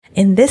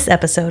In this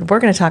episode, we're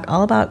going to talk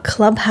all about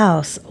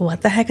Clubhouse.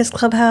 What the heck is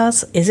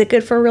Clubhouse? Is it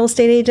good for real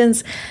estate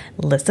agents?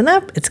 Listen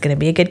up. It's going to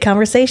be a good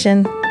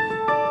conversation.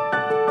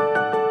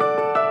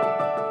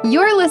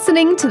 You're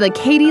listening to the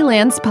Katie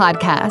Lance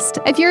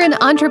Podcast. If you're an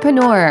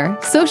entrepreneur,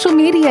 social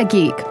media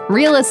geek,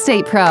 real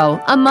estate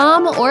pro, a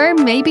mom, or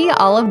maybe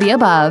all of the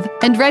above,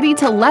 and ready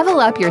to level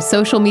up your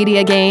social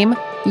media game,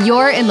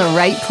 you're in the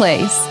right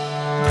place.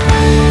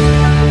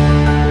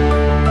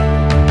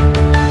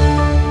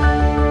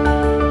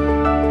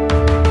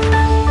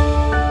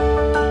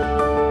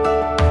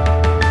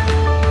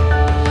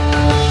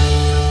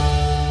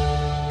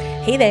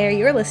 Hey there,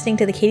 you're listening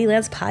to the Katie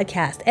Lance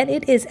Podcast, and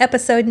it is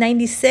episode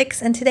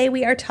 96, and today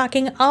we are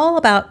talking all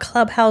about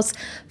Clubhouse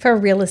for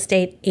real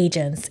estate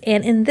agents.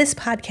 And in this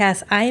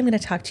podcast, I am going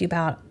to talk to you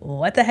about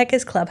what the heck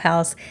is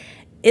Clubhouse,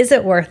 is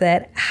it worth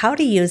it, how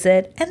to use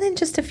it, and then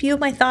just a few of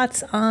my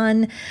thoughts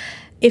on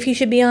if you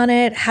should be on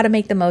it, how to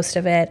make the most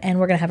of it, and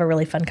we're going to have a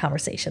really fun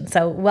conversation.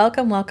 So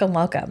welcome.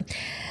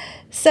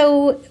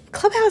 So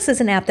Clubhouse is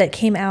an app that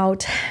came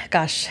out,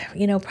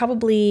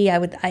 probably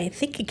I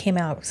think it came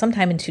out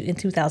sometime in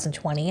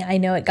 2020. I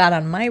know it got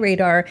on my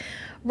radar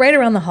right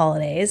around the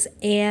holidays,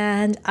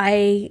 and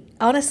I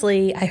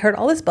heard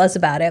all this buzz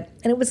about it,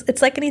 and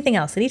it's like anything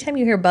else. Anytime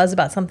you hear buzz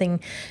about something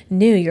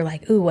new, you're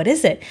like, ooh, what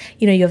is it?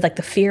 You have like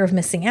the fear of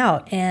missing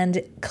out.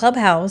 And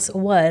Clubhouse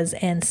was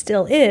and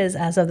still is,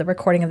 as of the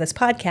recording of this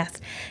podcast,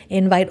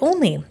 invite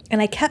only.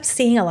 And I kept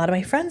seeing a lot of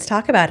my friends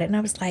talk about it, and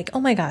I was like, oh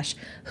my gosh,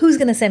 who's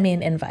going to send me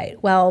an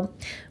invite? Well,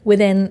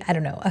 within,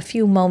 a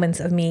few moments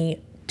of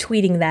me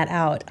tweeting that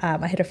out,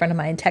 I had a friend of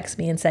mine text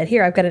me and said,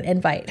 here, I've got an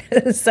invite.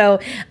 So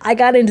I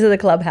got into the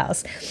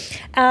Clubhouse.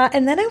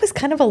 And then I was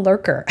kind of a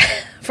lurker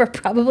for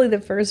probably the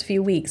first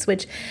few weeks,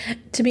 which,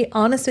 to be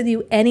honest with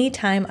you,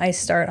 anytime I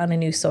start on a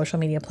new social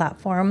media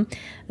platform,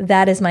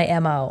 that is my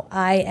MO.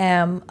 I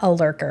am a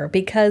lurker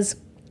because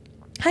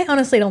I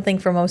honestly don't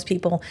think for most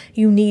people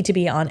you need to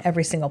be on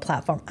every single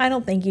platform. I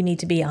don't think you need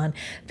to be on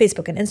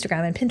Facebook and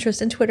Instagram and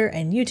Pinterest and Twitter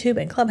and YouTube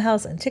and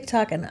Clubhouse and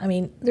TikTok. And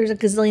there's a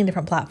gazillion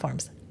different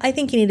platforms. I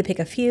think you need to pick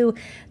a few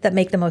that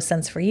make the most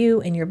sense for you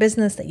and your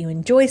business, that you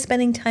enjoy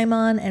spending time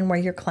on, and where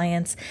your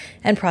clients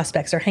and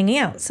prospects are hanging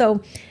out.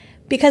 So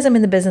because I'm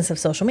in the business of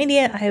social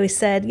media, I always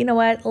said, you know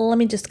what, let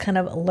me just kind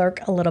of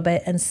lurk a little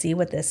bit and see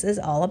what this is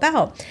all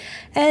about.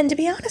 And to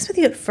be honest with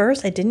you, at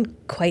first, I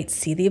didn't quite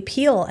see the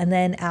appeal. And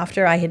then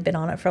after I had been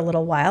on it for a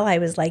little while, I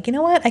was like, you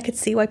know what, I could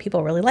see why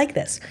people really like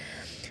this.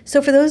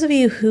 So for those of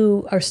you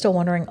who are still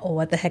wondering,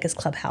 what the heck is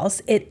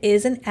Clubhouse? It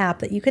is an app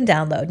that you can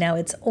download. Now,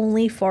 it's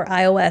only for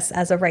iOS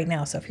as of right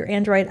now. So if you're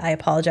Android, I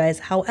apologize.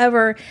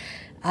 However,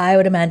 I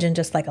would imagine,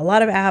 just like a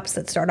lot of apps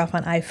that start off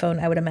on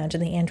iPhone, I would imagine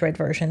the Android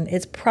version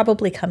is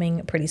probably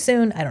coming pretty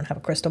soon. I don't have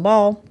a crystal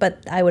ball,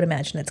 but I would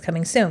imagine it's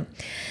coming soon.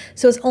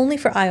 So it's only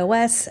for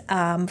iOS,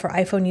 for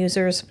iPhone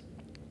users,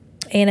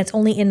 and it's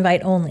only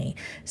invite only.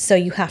 So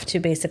you have to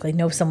basically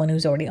know someone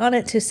who's already on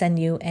it to send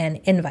you an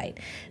invite.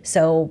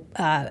 So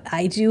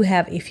I do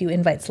have a few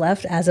invites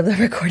left as of the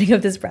recording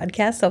of this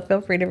broadcast, so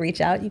feel free to reach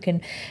out. You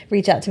can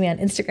reach out to me on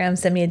Instagram,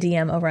 send me a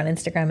DM over on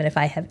Instagram, and if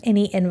I have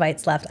any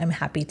invites left, I'm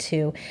happy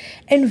to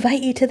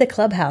invite you to the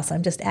Clubhouse.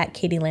 I'm just at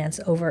Katie Lance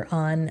over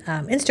on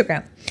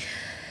Instagram.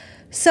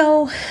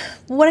 So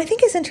what I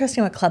think is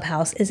interesting about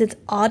Clubhouse is it's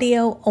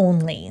audio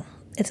only.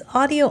 It's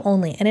audio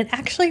only, and it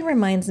actually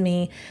reminds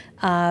me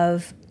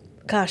of,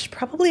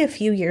 probably a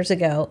few years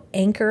ago,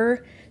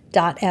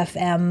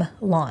 Anchor.fm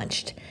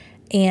launched.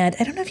 And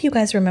I don't know if you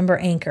guys remember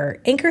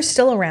Anchor. Anchor's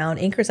still around.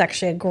 Anchor's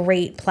actually a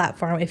great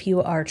platform if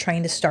you are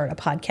trying to start a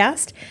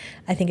podcast.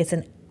 I think it's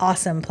an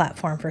awesome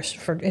platform for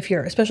if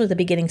you're, especially at the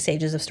beginning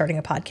stages of starting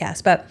a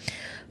podcast. But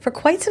for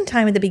quite some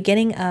time at the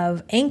beginning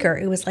of Anchor,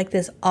 it was like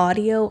this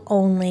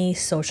audio-only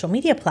social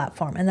media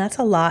platform. And that's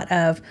a lot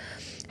of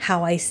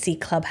how I see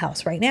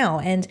Clubhouse right now.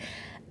 And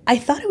I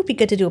thought it would be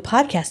good to do a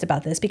podcast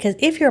about this because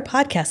if you're a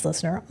podcast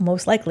listener,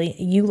 most likely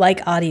you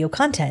like audio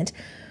content.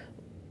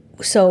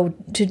 So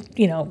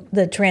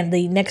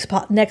the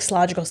next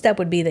logical step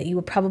would be that you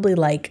would probably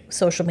like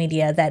social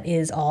media that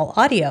is all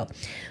audio,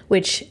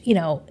 which,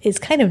 is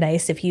kind of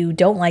nice if you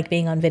don't like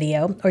being on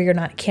video or you're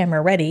not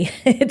camera ready.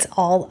 It's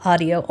all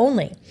audio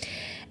only.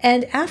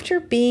 And after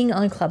being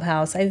on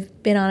Clubhouse,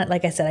 I've been on it,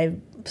 like I said,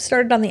 I've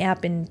started on the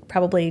app in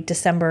probably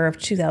December of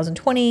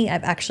 2020.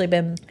 I've actually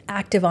been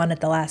active on it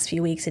the last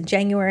few weeks in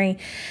January.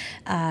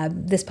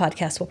 This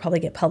podcast will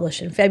probably get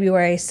published in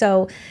February.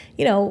 So,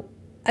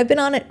 I've been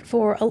on it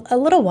for a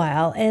little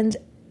while. And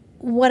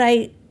what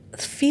I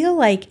feel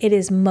like it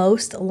is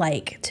most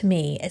like to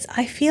me is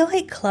I feel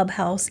like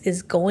Clubhouse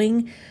is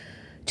going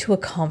to a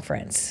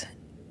conference.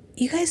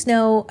 You guys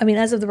know,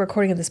 as of the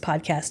recording of this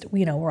podcast,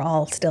 we're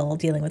all still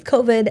dealing with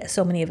COVID.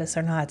 So many of us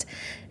are not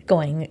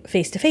going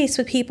face to face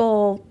with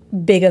people.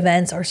 Big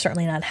events are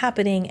certainly not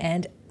happening.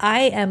 And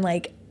I am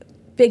like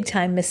big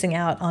time missing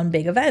out on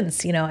big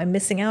events. I'm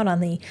missing out on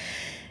the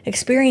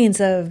experience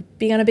of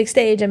being on a big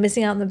stage. I'm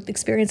missing out on the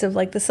experience of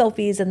like the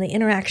selfies and the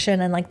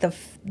interaction and like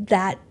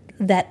that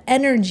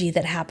energy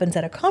that happens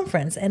at a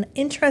conference. And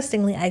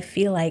interestingly, I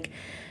feel like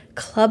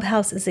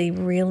Clubhouse is a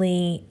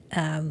really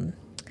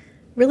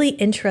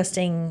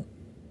interesting,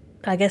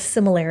 I guess,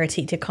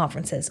 similarity to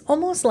conferences,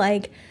 almost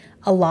like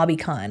a lobby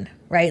con,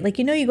 right? Like,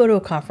 you go to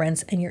a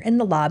conference and you're in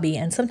the lobby,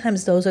 and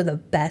sometimes those are the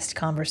best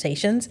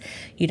conversations.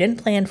 You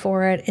didn't plan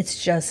for it.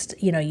 It's just,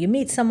 you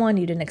meet someone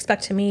you didn't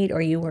expect to meet,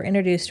 or you were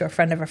introduced to a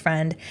friend of a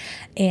friend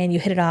and you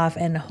hit it off,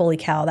 and holy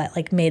cow, that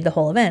like made the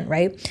whole event,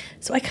 right?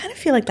 So I kind of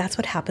feel like that's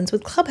what happens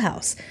with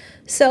Clubhouse.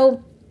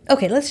 So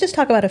okay, let's just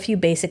talk about a few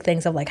basic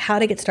things of like how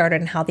to get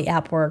started and how the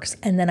app works.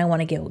 And then I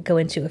want to go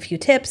into a few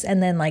tips,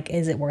 and then like,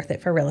 is it worth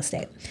it for real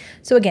estate?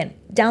 So again,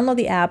 download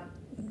the app,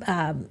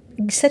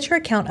 set your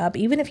account up.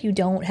 Even if you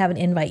don't have an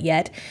invite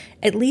yet,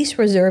 at least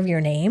reserve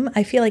your name.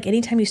 I feel like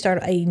anytime you start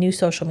a new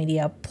social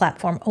media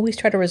platform, always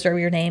try to reserve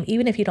your name.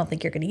 Even if you don't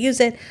think you're going to use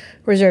it,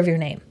 reserve your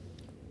name.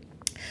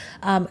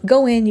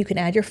 Go in, you can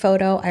add your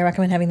photo. I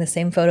recommend having the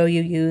same photo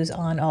you use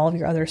on all of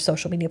your other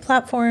social media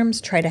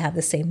platforms. Try to have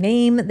the same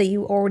name that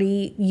you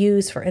already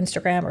use for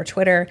Instagram or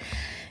Twitter.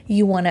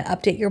 You want to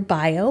update your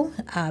bio.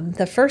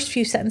 The first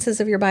few sentences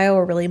of your bio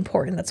are really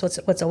important. That's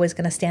what's always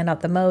going to stand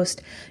out the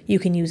most. You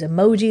can use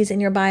emojis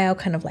in your bio,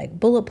 kind of like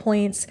bullet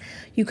points.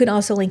 You can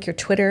also link your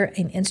Twitter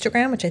and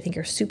Instagram, which I think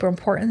are super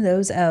important.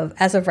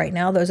 As of right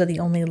now, those are the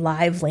only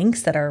live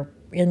links that are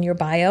in your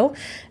bio,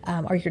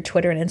 are your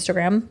Twitter and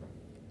Instagram.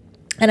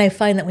 And I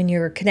find that when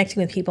you're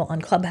connecting with people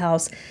on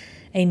Clubhouse,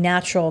 a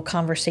natural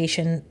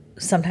conversation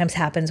sometimes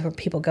happens where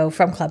people go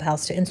from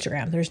Clubhouse to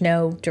Instagram. There's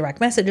no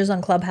direct messages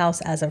on Clubhouse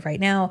as of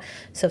right now.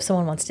 So if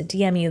someone wants to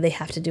DM you, they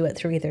have to do it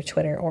through either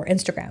Twitter or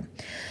Instagram.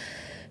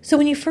 So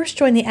when you first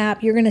join the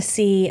app, you're going to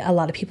see a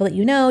lot of people that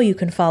you know. You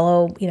can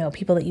follow,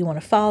 people that you want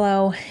to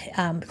follow.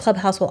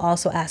 Clubhouse will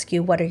also ask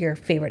you what are your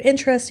favorite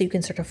interests. So you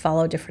can sort of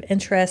follow different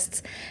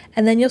interests.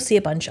 And then you'll see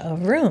a bunch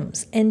of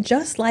rooms. And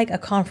just like a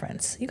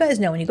conference, you guys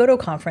know when you go to a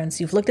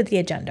conference, you've looked at the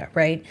agenda,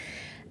 right?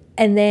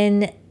 And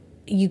then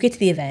you get to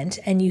the event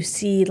and you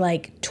see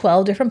like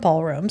 12 different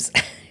ballrooms,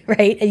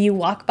 right? And you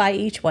walk by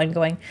each one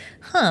going,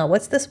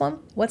 what's this one?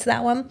 What's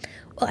that one?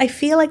 Well, I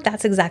feel like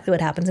that's exactly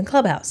what happens in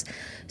Clubhouse.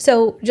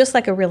 So just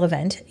like a real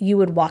event, you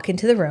would walk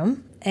into the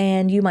room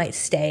and you might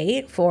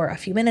stay for a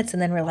few minutes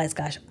and then realize,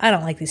 gosh, I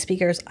don't like these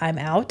speakers. I'm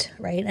out,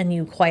 right? And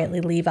you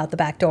quietly leave out the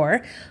back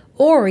door.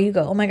 Or you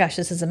go, oh my gosh,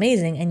 this is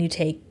amazing. And you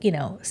take,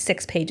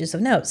 6 pages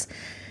of notes.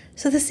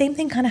 So the same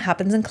thing kind of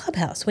happens in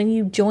Clubhouse. When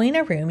you join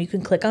a room, you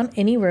can click on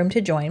any room to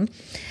join,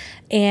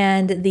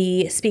 and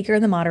the speaker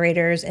and the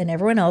moderators and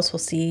everyone else will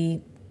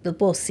see,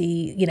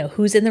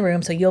 who's in the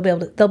room. So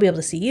they'll be able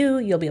to see you,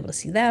 you'll be able to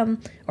see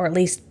them, or at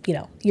least,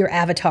 your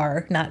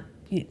avatar, not,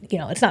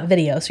 it's not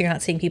video. So you're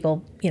not seeing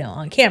people,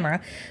 on camera,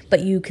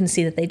 but you can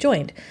see that they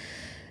joined.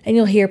 And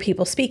you'll hear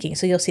people speaking.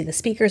 So you'll see the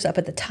speakers up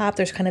at the top.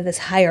 There's kind of this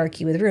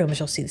hierarchy with rooms.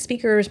 You'll see the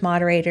speakers,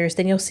 moderators,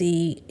 then you'll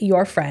see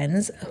your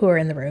friends who are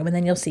in the room, and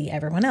then you'll see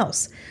everyone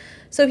else.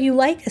 So if you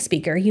like a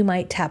speaker, you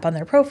might tap on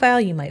their profile,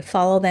 you might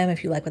follow them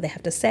if you like what they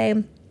have to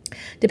say.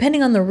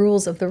 Depending on the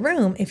rules of the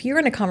room, if you're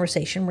in a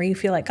conversation where you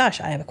feel like, gosh,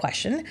 I have a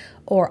question,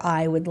 or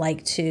I would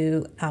like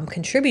to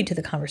contribute to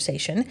the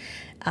conversation,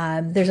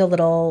 there's a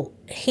little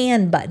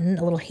hand button,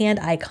 a little hand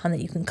icon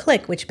that you can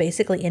click, which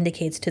basically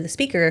indicates to the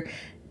speaker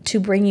to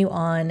bring you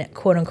on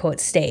quote unquote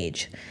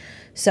stage.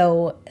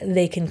 So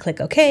they can click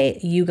OK,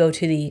 you go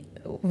to the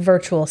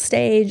virtual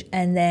stage,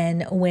 and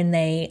then when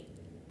they,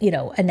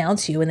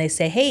 announce you and they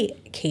say, hey,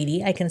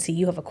 Katie, I can see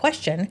you have a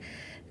question,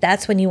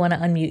 that's when you want to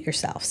unmute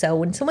yourself. So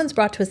when someone's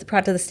brought to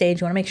the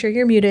stage, you want to make sure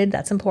you're muted.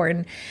 That's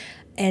important.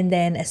 And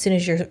then as soon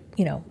as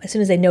as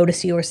soon as they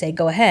notice you or say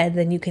go ahead,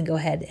 then you can go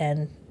ahead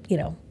and,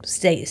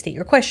 state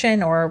your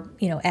question or,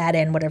 add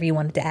in whatever you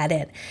wanted to add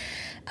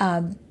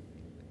in.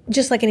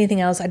 Just like anything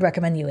else, I'd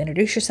recommend you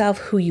introduce yourself,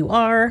 who you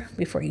are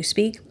before you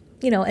speak,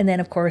 and then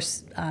of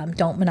course,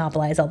 don't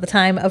monopolize all the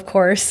time, of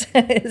course,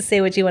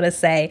 say what you want to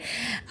say.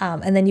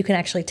 And then you can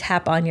actually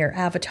tap on your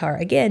avatar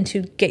again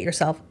to get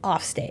yourself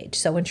off stage.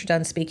 So once you're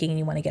done speaking and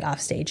you want to get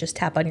off stage, just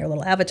tap on your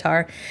little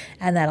avatar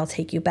and that'll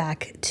take you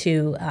back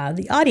to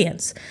the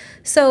audience.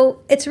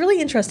 So it's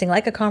really interesting.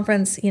 Like a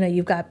conference,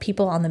 you've got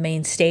people on the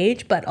main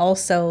stage, but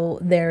also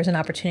there's an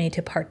opportunity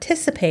to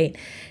participate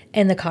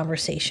in the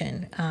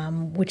conversation,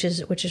 which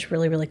is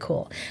really, really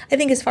cool. I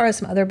think as far as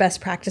some other best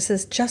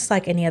practices, just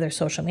like any other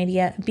social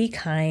media, be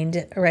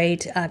kind,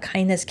 right?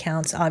 Kindness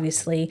counts,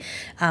 obviously.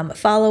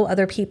 Follow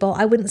other people.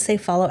 I wouldn't say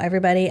follow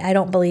everybody. I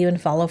don't believe in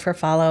follow for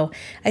follow.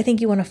 I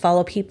think you want to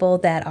follow people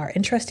that are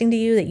interesting to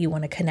you, that you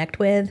want to connect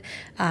with,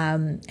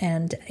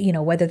 and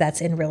whether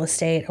that's in real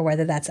estate or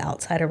whether that's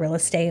outside of real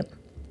estate.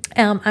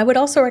 I would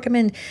also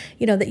recommend,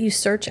 that you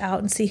search out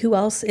and see who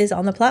else is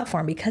on the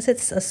platform, because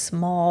it's a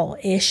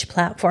small-ish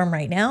platform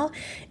right now.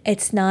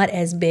 It's not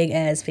as big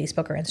as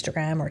Facebook or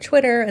Instagram or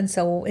Twitter, and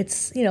so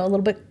it's a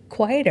little bit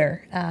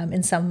quieter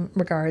in some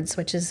regards,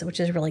 which is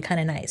really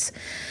kind of nice.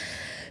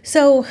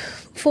 So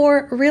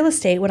for real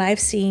estate, what I've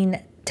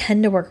seen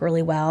tend to work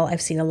really well.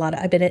 I've seen a lot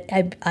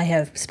of, I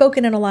have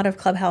spoken in a lot of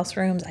Clubhouse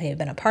rooms. I have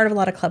been a part of a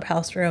lot of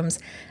Clubhouse rooms.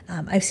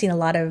 I've seen a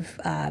lot of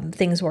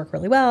things work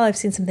really well. I've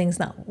seen some things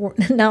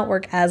not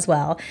work as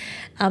well.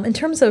 In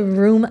terms of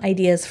room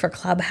ideas for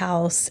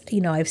Clubhouse,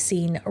 I've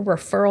seen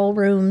referral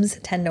rooms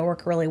tend to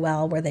work really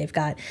well, where they've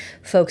got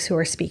folks who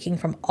are speaking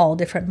from all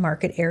different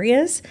market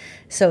areas.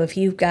 So if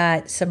you've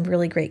got some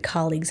really great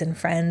colleagues and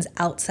friends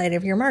outside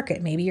of your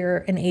market, maybe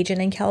you're an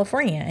agent in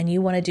California and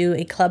you want to do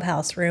a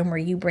Clubhouse room where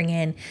you bring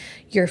in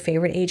your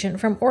favorite agent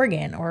from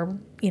Oregon or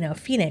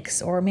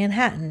Phoenix or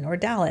Manhattan or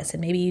Dallas,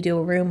 and maybe you do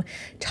a room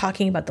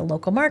talking about the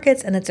local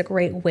markets, and it's a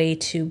great way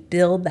to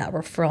build that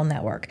referral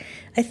network.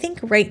 I think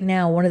right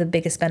now one of the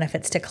biggest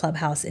benefits to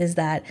Clubhouse is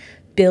that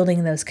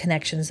building those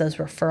connections, those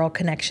referral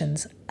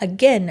connections.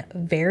 Again,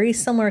 very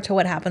similar to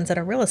what happens at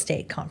a real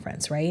estate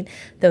conference, right?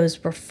 Those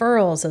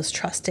referrals, those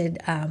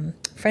trusted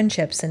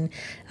friendships and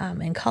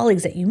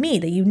colleagues that you meet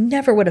that you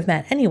never would have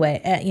met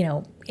anyway,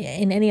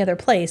 in any other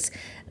place,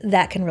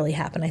 that can really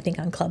happen, I think,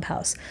 on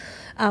Clubhouse.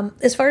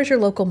 As far as your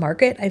local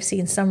market, I've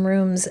seen some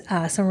rooms,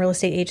 some real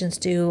estate agents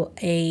do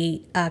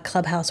a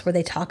Clubhouse where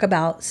they talk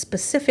about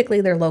specifically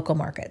their local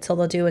market. So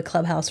they'll do a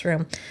Clubhouse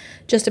room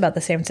just about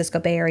the San Francisco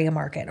Bay Area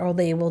market, or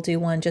they will do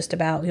one just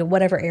about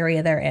whatever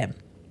area they're in.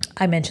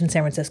 I mentioned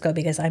San Francisco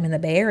because I'm in the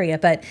Bay Area,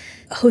 but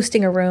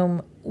hosting a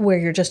room where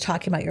you're just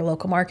talking about your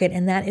local market,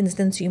 in that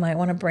instance, you might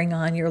want to bring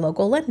on your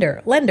local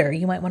lender.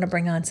 You might want to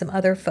bring on some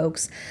other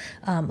folks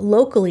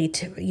locally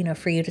to,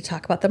 for you to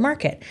talk about the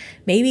market.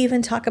 Maybe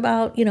even talk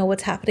about,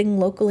 what's happening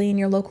locally in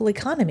your local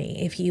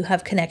economy. If you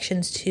have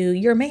connections to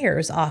your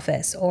mayor's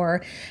office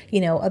or,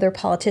 other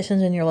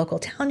politicians in your local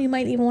town, you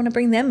might even want to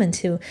bring them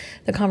into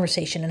the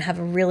conversation and have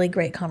a really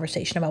great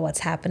conversation about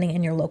what's happening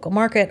in your local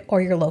market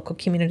or your local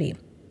community.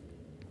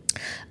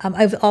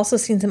 I've also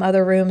seen some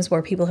other rooms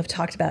where people have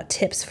talked about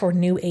tips for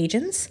new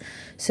agents.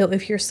 So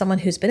if you're someone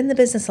who's been in the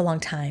business a long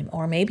time,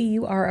 or maybe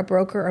you are a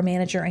broker or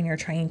manager and you're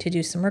trying to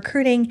do some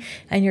recruiting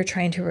and you're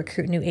trying to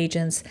recruit new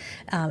agents,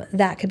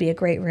 that could be a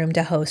great room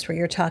to host, where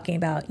you're talking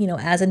about,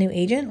 as a new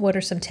agent, what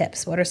are some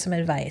tips? What are some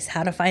advice?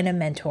 How to find a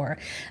mentor?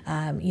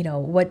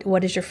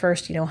 What does your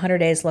first, 100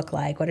 days look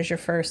like? What does your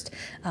first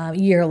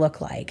year look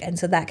like? And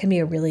so that can be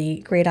a really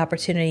great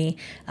opportunity.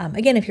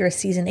 Again, if you're a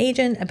seasoned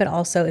agent, but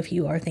also if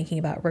you are thinking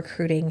about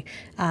recruiting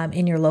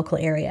in your local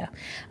area.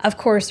 Of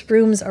course,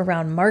 rooms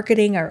around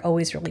marketing are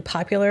always really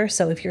popular.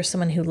 So if you're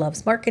someone who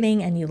loves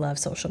marketing and you love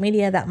social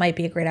media, that might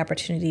be a great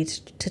opportunity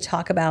to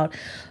talk about,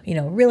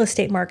 real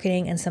estate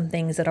marketing and some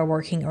things that are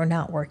working or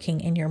not working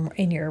in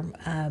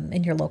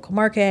your local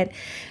market.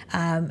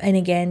 And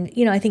again,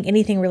 I think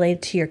anything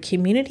related to your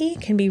community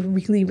can be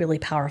really, really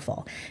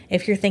powerful.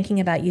 If you're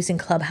thinking about using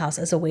Clubhouse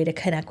as a way to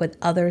connect with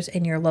others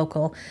in your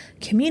local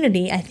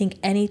community, I think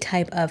any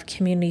type of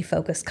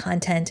community-focused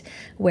content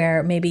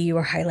where maybe you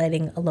are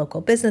highlighting local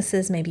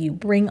businesses, maybe you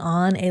bring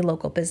on a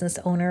local business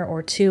owner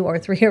or two or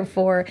three or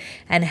four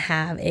and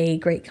have a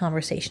great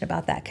conversation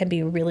about that, can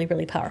be really,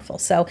 really powerful.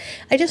 So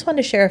I just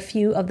wanted to share a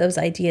few of those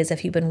ideas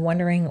if you've been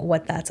wondering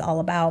what that's all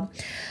about.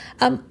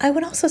 I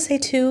would also say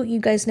too,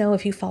 you guys know,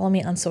 if you follow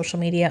me on social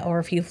media or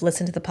if you've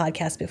listened to the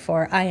podcast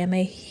before, I am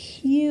a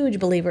huge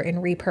believer in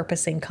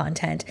repurposing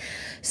content.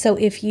 So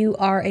if you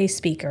are a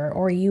speaker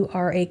or you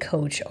are a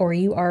coach or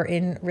you are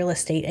in real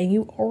estate and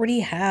you already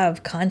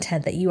have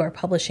content that you are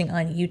publishing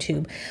on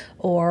YouTube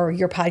or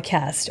your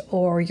podcast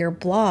or your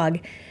blog,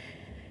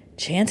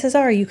 chances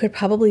are you could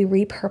probably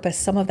repurpose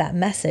some of that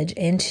message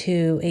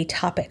into a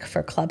topic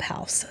for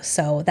Clubhouse.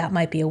 So that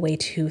might be a way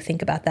to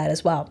think about that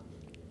as well.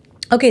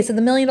 Okay, so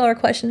the $1 million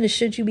question is,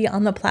 should you be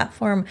on the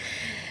platform?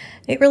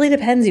 It really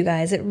depends, you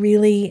guys. It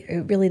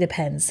really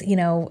depends.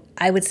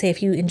 I would say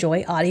if you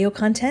enjoy audio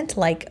content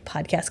like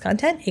podcast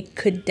content, it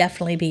could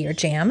definitely be your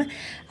jam.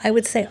 I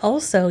would say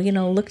also,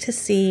 look to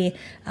see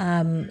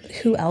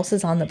who else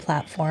is on the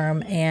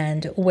platform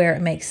and where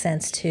it makes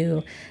sense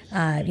to,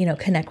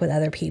 connect with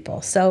other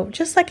people. So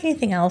just like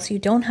anything else, you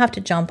don't have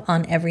to jump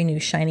on every new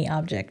shiny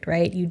object,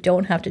 right? You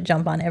don't have to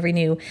jump on every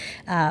new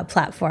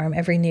platform,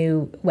 every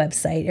new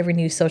website, every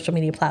new social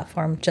media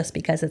platform just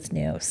because it's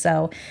new.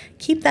 So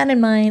keep that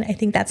in mind. I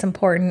think that's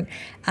important.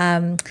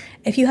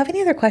 If you have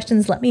any other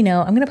questions, let me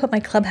know. I'm going to put my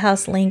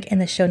Clubhouse link in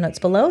the show notes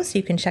below so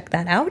you can check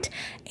that out.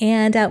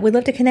 And we'd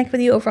love to connect with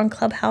you over on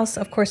Clubhouse.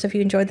 Of course, if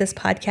you enjoyed this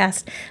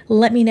podcast,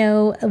 let me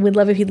know. We'd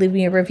love if you'd leave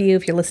me a review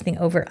if you're listening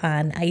over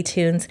on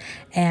iTunes.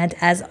 And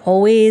as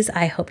always,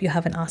 I hope you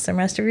have an awesome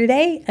rest of your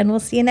day, and we'll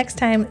see you next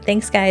time.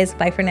 Thanks, guys.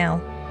 Bye for now.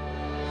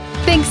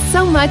 Thanks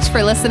so much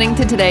for listening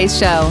to today's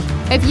show.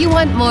 If you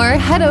want more,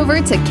 head over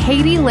to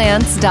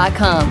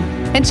katielance.com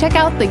and check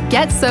out the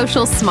Get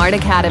Social Smart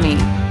Academy.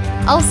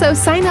 Also,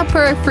 sign up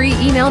for a free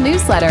email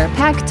newsletter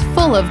packed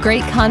full of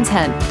great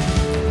content.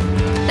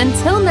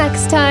 Until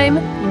next time,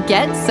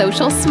 get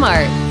social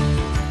smart.